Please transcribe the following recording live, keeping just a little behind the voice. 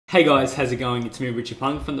Hey guys, how's it going? It's me, Richie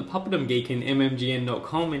Punk from the Puppet Geek and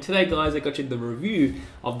mmgn.com, and today guys I got you the review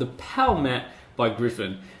of the PowerMate by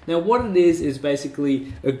Griffin. Now what it is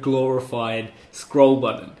basically a glorified scroll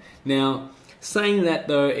button. Now saying that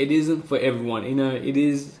though, it isn't for everyone, it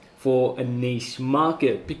is for a niche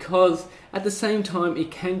market, because at the same time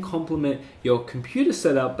it can complement your computer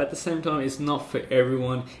setup, but at the same time it's not for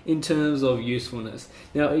everyone in terms of usefulness.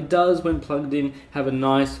 Now it does, when plugged in, have a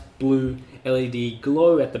nice blue LED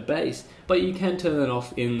glow at the base, but you can turn it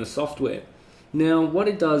off in the software. Now what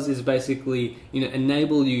it does is basically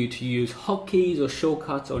enable you to use hotkeys or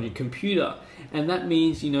shortcuts on your computer, and that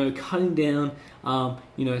means cutting down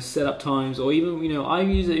setup times, or even I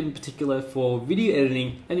use it in particular for video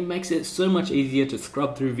editing, and it makes it so much easier to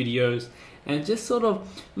scrub through videos and just sort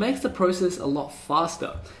of makes the process a lot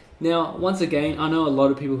faster. Now once again, I know a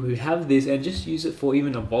lot of people who have this and just use it for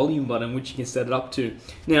even a volume button, which you can set it up to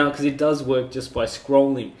now, because it does work just by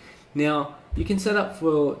scrolling. Now you can set up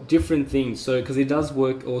for different things, so because it does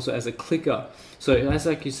work also as a clicker. So as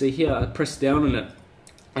like you see here, I press down on it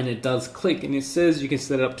and it does click, and it says you can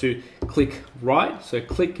set it up to click right, so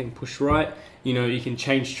click and push right. You can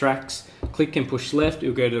change tracks, click and push left,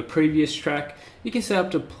 it'll go to the previous track. You can set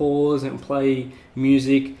up to pause and play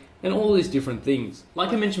music and all these different things. Like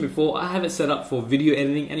I mentioned before, I have it set up for video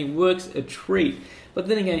editing and it works a treat, but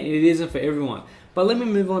then again it isn't for everyone. But let me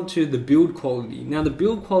move on to the build quality. Now the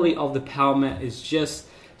build quality of the PowerMate is just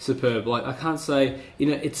superb. Like I can't say,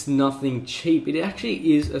 it's nothing cheap. It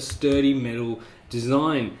actually is a sturdy metal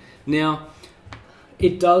design. Now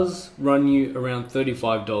it does run you around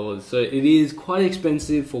 $35, so it is quite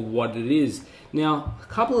expensive for what it is. Now a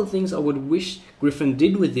couple of things I would wish Griffin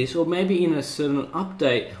did with this, or maybe in a certain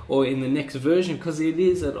update or in the next version, because it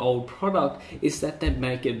is an old product, is that they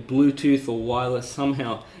make it Bluetooth or wireless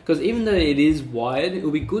somehow. Because even though it is wired, it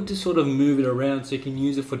will be good to sort of move it around so you can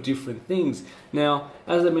use it for different things. Now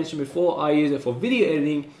as I mentioned before, I use it for video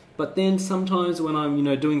editing, but then sometimes when I'm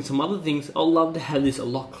doing some other things, I'll love to have this a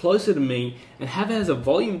lot closer to me and have it as a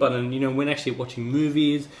volume button, when actually watching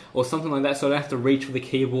movies or something like that, so I don't have to reach for the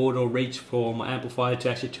keyboard or reach for my amplifier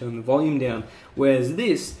to actually turn the volume down. Whereas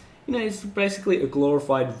this, it's basically a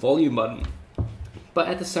glorified volume button. But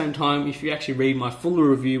at the same time, if you actually read my fuller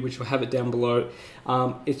review, which will have it down below,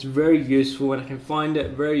 it's very useful, and I can find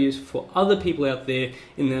it very useful for other people out there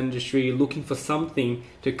in the industry looking for something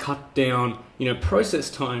to cut down, process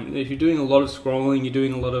time. If you're doing a lot of scrolling, you're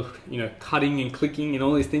doing a lot of, cutting and clicking and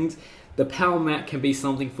all these things, the PowerMate can be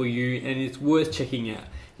something for you, and it's worth checking out.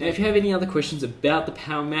 Now if you have any other questions about the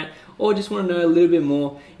PowerMate, or just want to know a little bit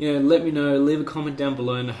more, let me know, leave a comment down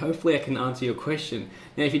below, and hopefully I can answer your question.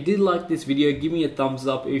 Now if you did like this video, give me a thumbs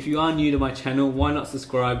up. If you are new to my channel, why not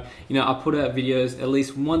subscribe? I put out videos at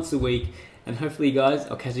least once a week, and hopefully guys,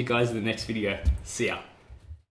 I'll catch you guys in the next video. See ya.